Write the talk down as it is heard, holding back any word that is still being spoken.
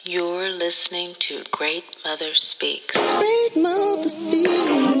You're listening to Great Mother Speaks. Great Mother Speaks.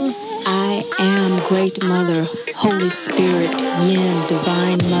 I am Great Mother, Holy Spirit, Yin,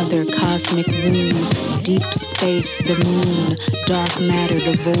 Divine Mother, Cosmic Womb, Deep Space, the Moon, Dark Matter,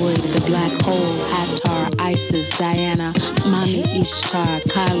 the Void, the Black Hole, Hathor, Isis, Diana, Mami Ishtar,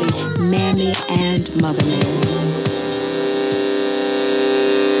 Kali, Mammy, and Mother Moon.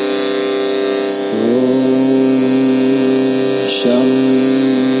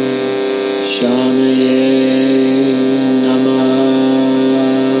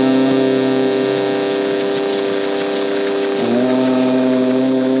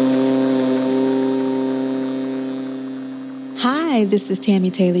 Hi, this is Tammy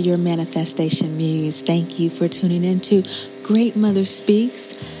Taylor, your Manifestation Muse. Thank you for tuning in to Great Mother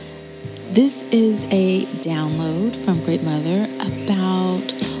Speaks. This is a download from Great Mother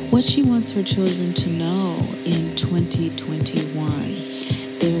about what she wants her children to know in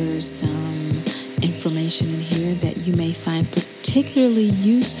 2021. There's some information in here that you may find particularly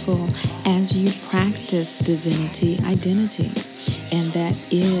useful as you practice divinity identity. And that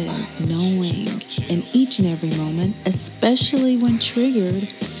is knowing in each and every moment, especially when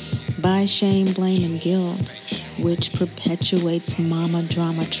triggered by shame, blame, and guilt, which perpetuates mama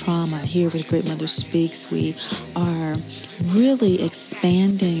drama trauma. Here with Great Mother Speaks, we are really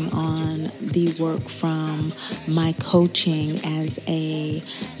expanding on the work from my coaching as a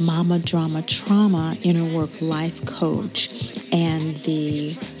mama drama trauma inner work life coach and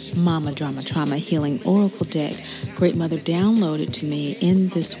the Mama Drama Trauma Healing Oracle deck. Great Mother downloaded to me in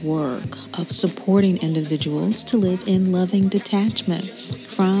this work of supporting individuals to live in loving detachment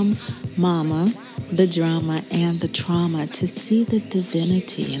from mama, the drama, and the trauma, to see the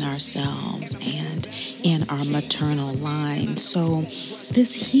divinity in ourselves and in our maternal line. So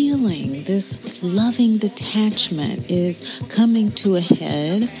this healing, this loving detachment is coming to a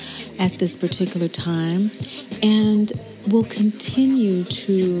head at this particular time, and will continue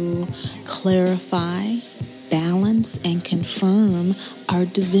to clarify, balance, and confirm our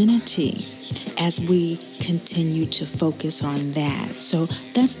divinity as we continue to focus on that. So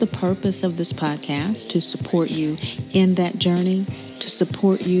that's the purpose of this podcast, to support you in that journey, to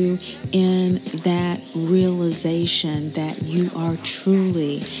support you in that realization that you are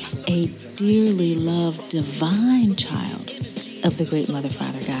truly a dearly loved divine child of the Great Mother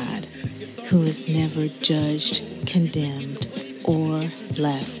Father God, who is never judged, condemned, or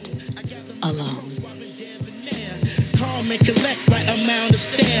left alone. Calm and collect, right amount of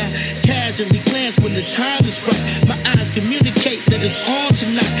stare. Casually glance when the time is right. My eyes communicate that it's on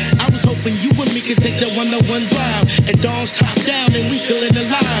tonight. I was hoping you and me could take that 101 drive. At dawn's top down and we feeling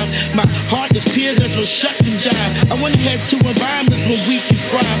alive. My heart is pure, there's no shuck and jive. I wanna head to environments when we can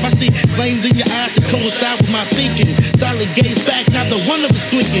thrive. I see flames in your eyes that coincide with my thinking. Solid gaze back, neither one of us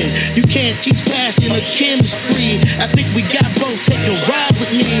blinking. You can't teach passion or chemistry. I think we got both, take a ride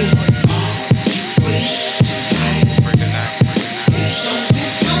with me.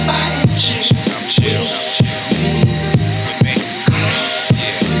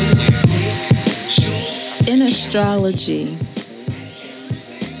 In astrology,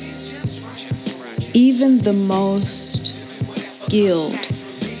 even the most skilled,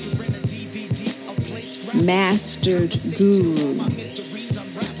 mastered guru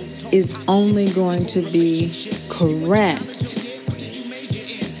is only going to be correct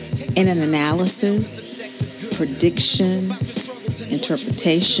in an analysis, prediction,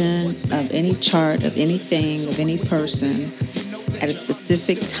 interpretation of any chart, of anything, of any person at a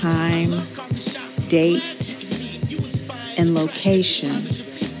specific time, date, and location,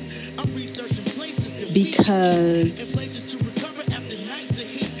 because,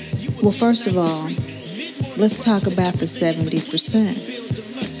 well, first of all, let's talk about the 70%.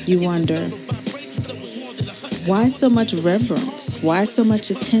 You wonder, why so much reverence? Why so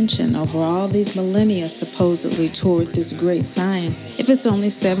much attention over all these millennia supposedly toward this great science if it's only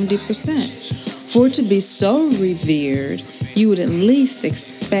 70%? For it to be so revered, you would at least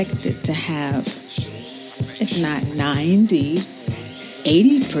expect it to have, if not 90,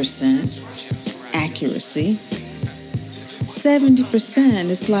 80% accuracy. 70%,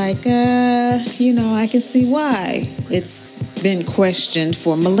 it's like, I can see why it's been questioned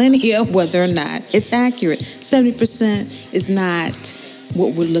for millennia whether or not it's accurate. 70% is not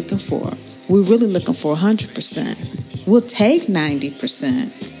what we're looking for. We're really looking for 100%. We'll take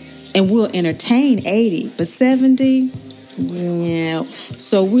 90% and we'll entertain 80, but 70, yeah.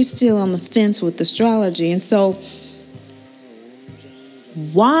 So we're still on the fence with astrology. And so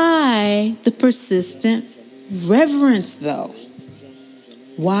why the persistent reverence, though?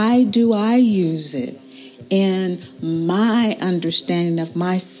 Why do I use it in my understanding of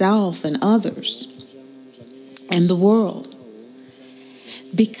myself and others and the world.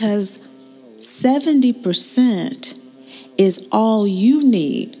 Because 70% is all you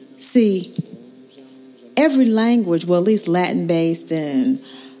need. See, every language, well, at least Latin-based and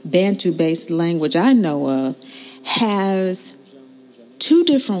Bantu-based language I know of, has 2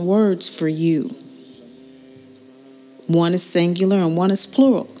 different words for you. One is singular and one is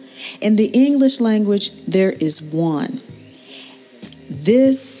plural. In the English language, there is one.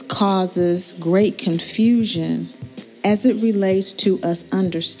 This causes great confusion as it relates to us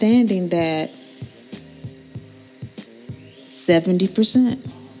understanding that 70%.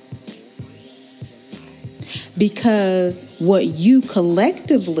 Because what you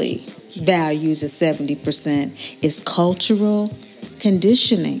collectively values as 70% is cultural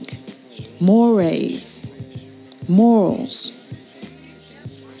conditioning, mores, morals,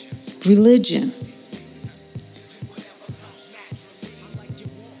 religion,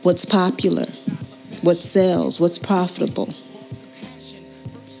 what's popular, what sells, what's profitable.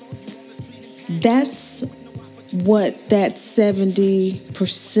 That's what that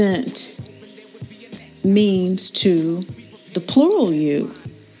 70% means to the plural you.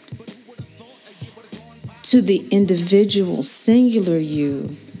 To the individual singular you,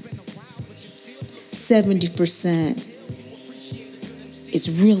 70% is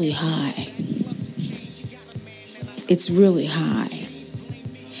really high. It's really high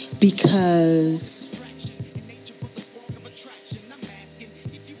because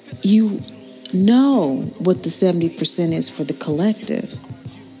you know what the 70% is for the collective.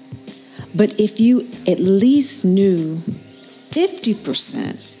 But if you at least knew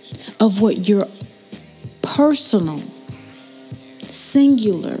 50% of what your personal,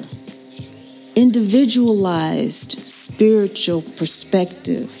 singular, individualized spiritual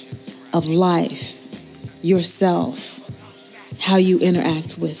perspective of life, yourself, how you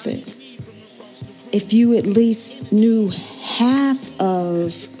interact with it. If you at least knew half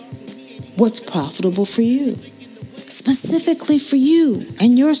of what's profitable for you, specifically for you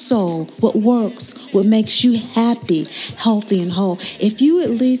and your soul, what works, what makes you happy, healthy, and whole. If you at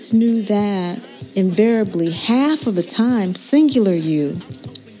least knew that, invariably, half of the time, singular you,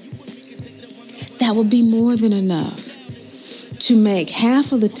 that would be more than enough to make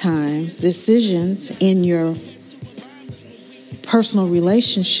half of the time decisions in your personal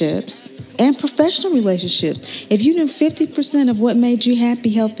relationships and professional relationships. If you knew 50% of what made you happy,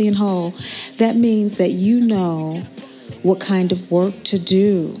 healthy, and whole, that means that you know what kind of work to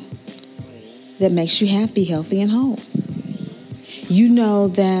do that makes you happy, healthy, and whole. You know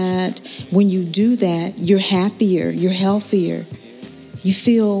that when you do that, you're happier, you're healthier, you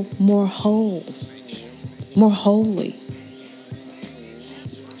feel more whole, more holy.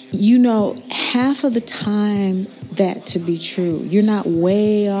 You know half of the time that to be true. You're not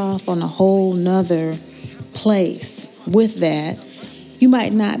way off on a whole nother place with that. You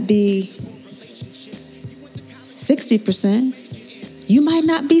might not be 60%. You might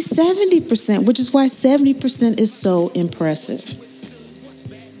not be 70%, which is why 70% is so impressive.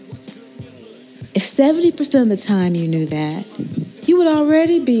 If 70% of the time you knew that, you would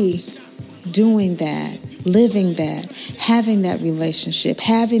already be doing that, living that, having that relationship,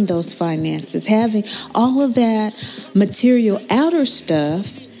 having those finances, having all of that material outer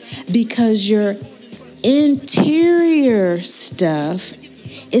stuff, because your interior stuff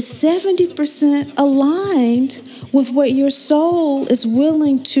is 70% aligned with what your soul is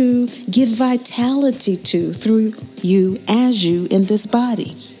willing to give vitality to through you as you in this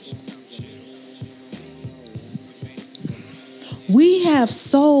body. We have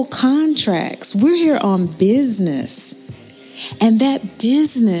soul contracts. We're here on business. And that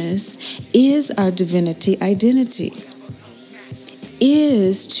business is our divinity identity,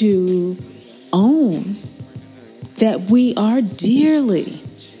 is to own that we are dearly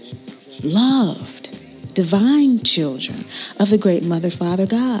loved, divine children of the great Mother, Father,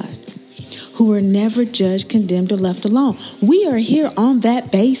 God, who are never judged, condemned, or left alone. We are here on that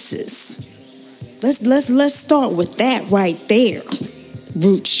basis. Let's start with that right there.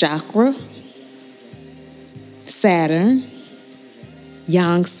 Root chakra, Saturn,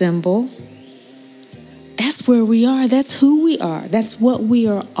 yang symbol. That's where we are. That's who we are. That's what we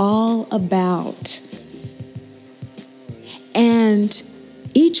are all about. And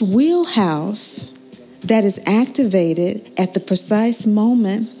each wheelhouse that is activated at the precise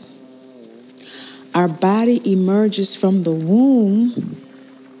moment our body emerges from the womb,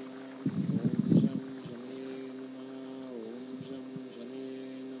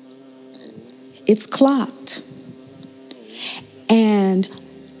 it's clocked. And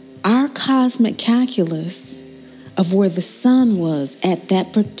Our cosmic calculus of where the sun was at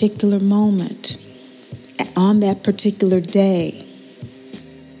that particular moment, on that particular day,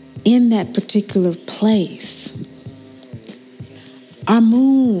 in that particular place. Our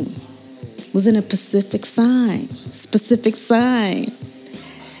moon was in a specific sign,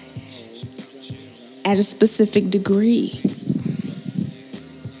 at a specific degree.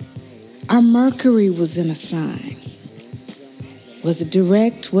 Our Mercury was in a sign. Was it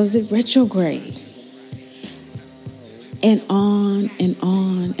direct? Was it retrograde? And on and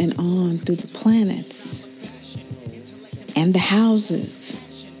on and on through the planets and the houses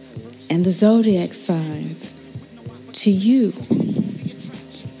and the zodiac signs to you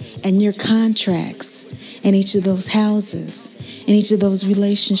and your contracts in each of those houses, in each of those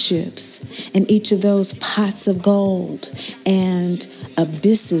relationships, in each of those pots of gold and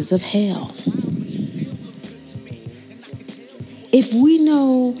abysses of hell. If we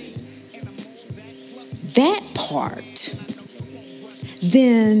know that part,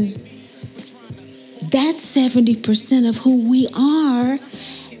 then that's 70% of who we are,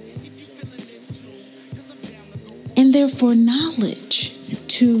 and therefore knowledge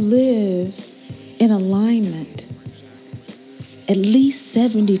to live in alignment, at least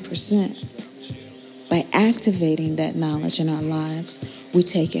 70%. By activating that knowledge in our lives, we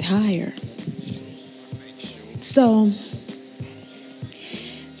take it higher. So,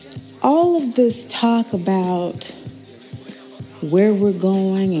 all of this talk about where we're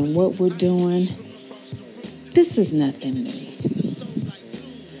going and what we're doing, this is nothing new.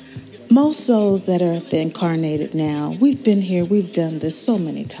 Most souls that are incarnated now, we've been here, we've done this so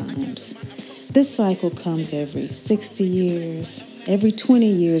many times. This cycle comes every 60 years, every 20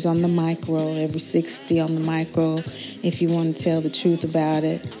 years on the micro, every 60 on the micro, if you want to tell the truth about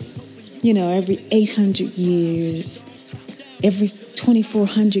it. You know, every 800 years, every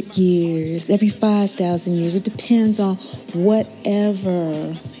 2,400 years, every 5,000 years. It depends on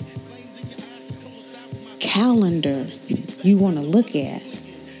whatever calendar you want to look at.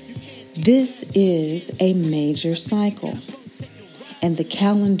 This is a major cycle. And the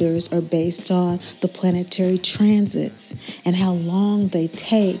calendars are based on the planetary transits and how long they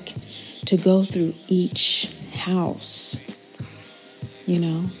take to go through each house. You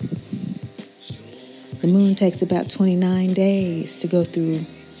know, the moon takes about 29 days to go through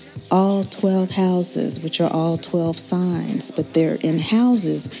all 12 houses, which are all 12 signs, but they're in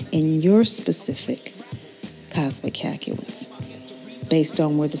houses in your specific cosmic calculus. Based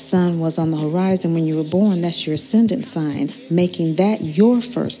on where the sun was on the horizon when you were born, that's your ascendant sign, making that your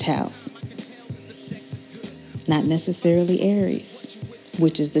first house. Not necessarily Aries,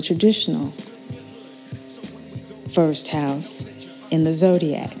 which is the traditional first house in the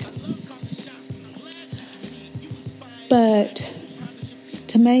zodiac. But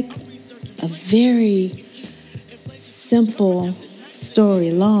to make a very simple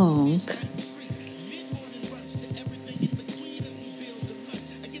story long,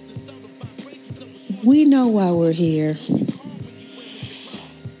 we know why we're here,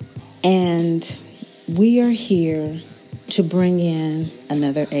 and we are here to bring in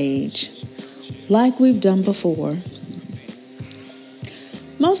another age, like we've done before.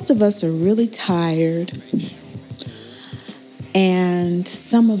 Most of us are really tired, and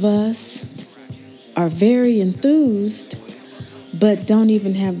some of us are very enthused, but don't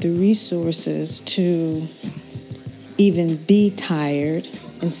even have the resources to even be tired,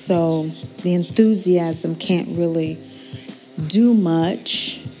 and so the enthusiasm can't really do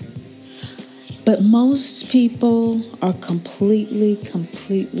much. But most people are completely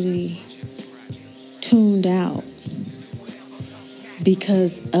tuned out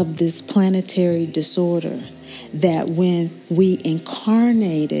because of this planetary disorder that when we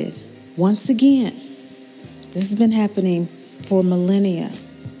incarnated, once again, this has been happening for millennia.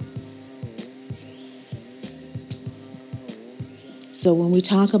 So when we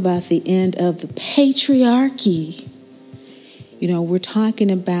talk about the end of the patriarchy, you know, we're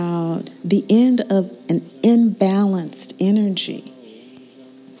talking about the end of an imbalanced energy.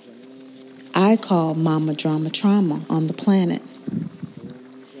 I call mama drama trauma on the planet.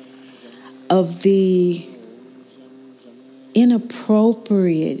 Of the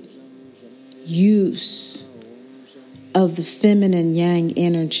inappropriate use of the feminine yang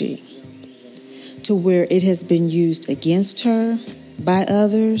energy to where it has been used against her by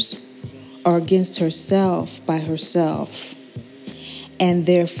others or against herself by herself, and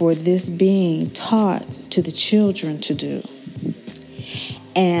therefore this being taught to the children to do,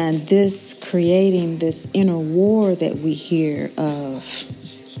 and this creating this inner war that we hear of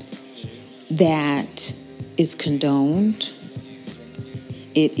that is condoned,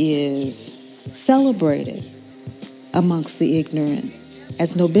 It is celebrated amongst the ignorant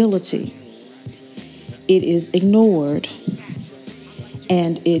as nobility. It is ignored,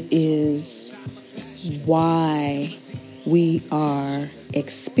 and it is why we are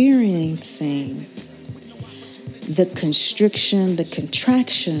experiencing the constriction, the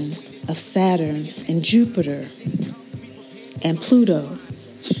contraction of Saturn and Jupiter and Pluto.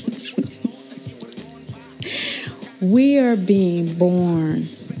 We are being born,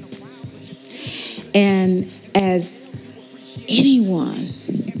 and as anyone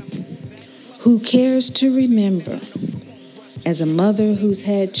who cares to remember, as a mother who's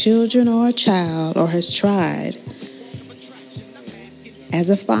had children or a child or has tried, as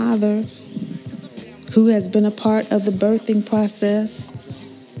a father who has been a part of the birthing process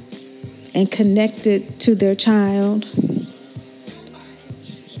and connected to their child,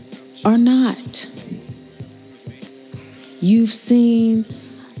 or not. You've seen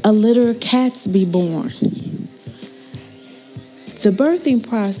a litter of cats be born. The birthing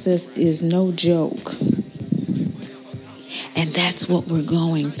process is no joke. And that's what we're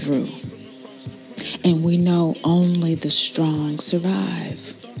going through. And we know only the strong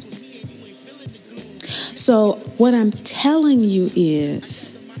survive. So what I'm telling you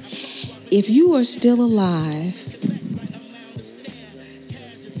is, if you are still alive,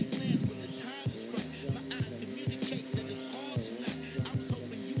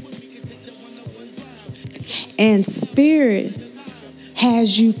 and Spirit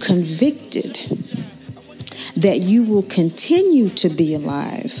has you convicted that you will continue to be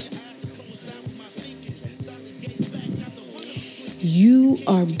alive, you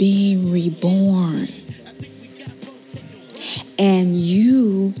are being reborn, and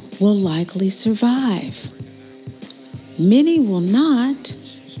you will likely survive. Many will not,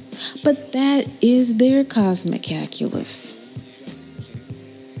 but that is their cosmic calculus.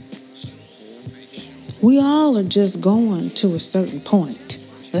 We all are just going to a certain point.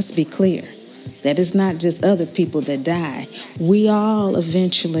 Let's be clear. That is not just other people that die. We all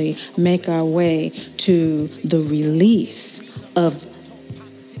eventually make our way to the release of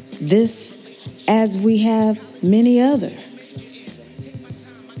this, as we have many other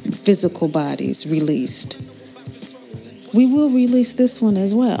physical bodies released. We will release this one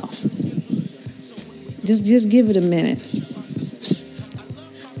as well. Just give it a minute.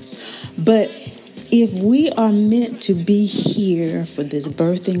 But if we are meant to be here for this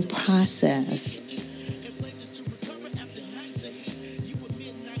birthing process,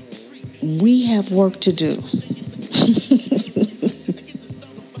 we have work to do.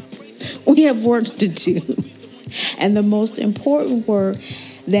 We have work to do. And the most important work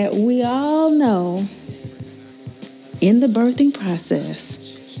that we all know in the birthing process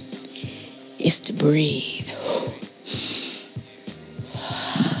is to breathe.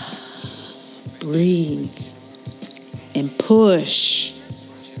 Breathe and push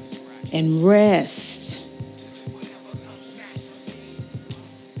and rest.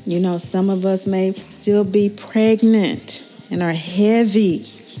 You know, some of us may still be pregnant and are heavy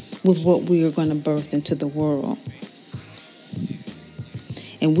with what we are going to birth into the world.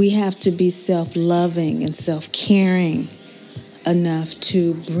 And we have to be self-loving and self-caring enough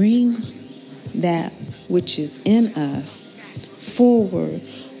to bring that which is in us forward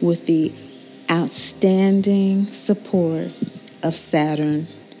with the outstanding support of Saturn,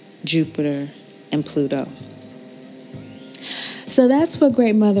 Jupiter, and Pluto. So that's what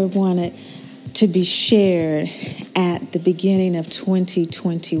Great Mother wanted to be shared at the beginning of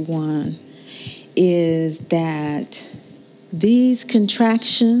 2021, is that these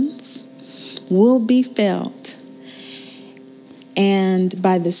contractions will be felt, and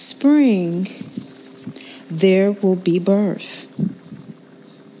by the spring, there will be birth.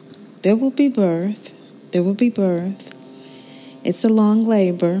 There will be birth. There will be birth. It's a long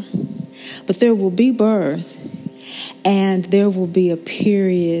labor, but there will be birth, and there will be a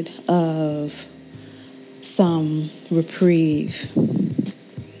period of some reprieve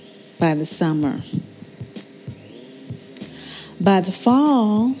by the summer. By the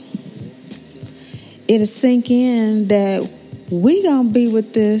fall, it'll sink in that we gonna be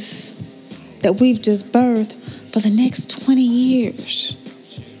with this that we've just birthed for the next 20 years.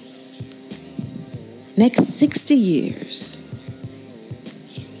 Next 60 years.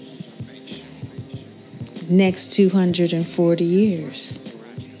 Next 240 years.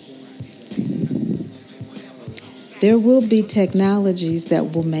 There will be technologies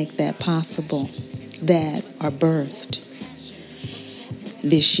that will make that possible, that are birthed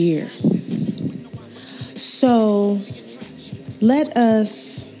this year. So let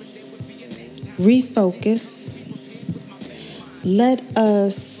us refocus let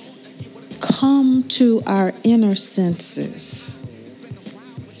us come to our inner senses,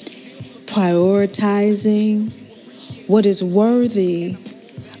 prioritizing what is worthy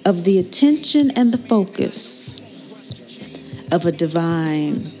of the attention and the focus of a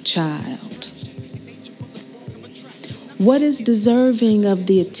divine child. What is deserving of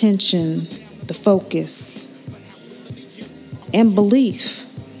the attention, the focus, and belief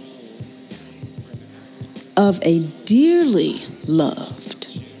of a dearly loved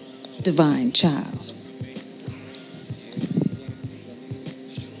divine child?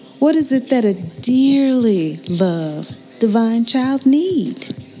 What is it that a dearly loved divine child need?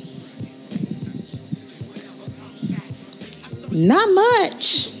 Not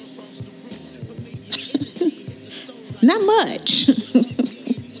much. Not much.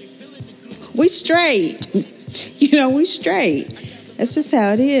 We straight. We straight. That's just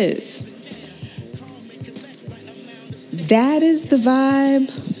how it is. That is the vibe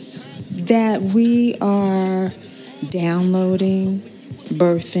that we are downloading,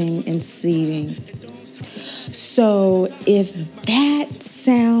 birthing, and seeding. So if that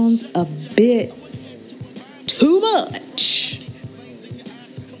sounds a bit too much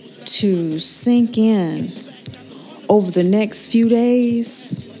to sink in over the next few days,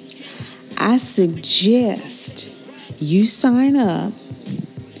 I suggest you sign up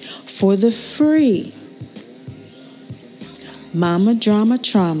for the free Mama Drama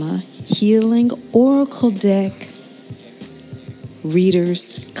Trauma Healing Oracle Deck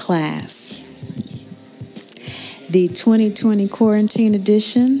Readers Class. The 2020 Quarantine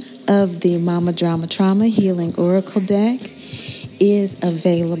Edition of the Mama Drama Trauma Healing Oracle Deck is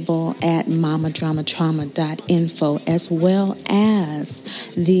available at mamadramatrauma.info, as well as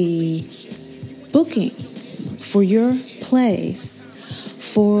the booking for your place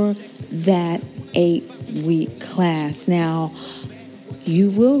for that 8-week class. Now, you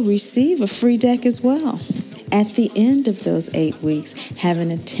will receive a free deck as well at the end of those 8 weeks,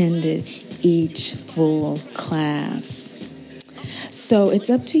 having attended each full class. So it's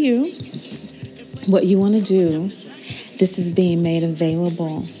up to you what you want to do. This is being made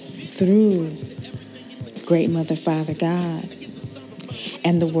available through Great Mother, Father, God,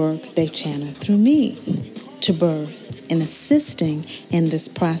 and the work they've channeled through me to birth and assisting in this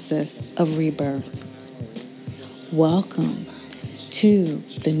process of rebirth. Welcome to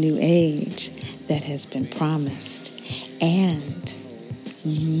the new age that has been promised, and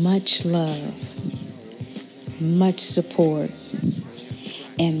much love, much support,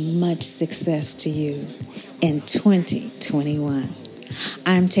 and much success to you in 2021.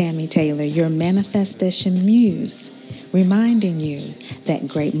 I'm Tammy Taylor, your manifestation muse, reminding you that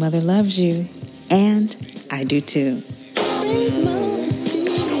Great Mother loves you, and I do too. Great Mother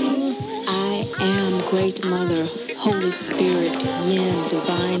speaks. I am Great Mother, Holy Spirit, Yin,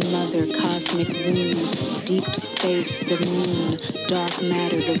 Divine Mother, Cosmic Womb, Deep Space, the Moon, Dark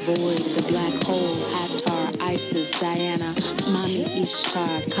Matter, the Void, the Black Hole, Hathor, Isis, Diana, Mami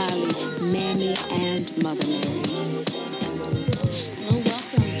Ishtar, Kali,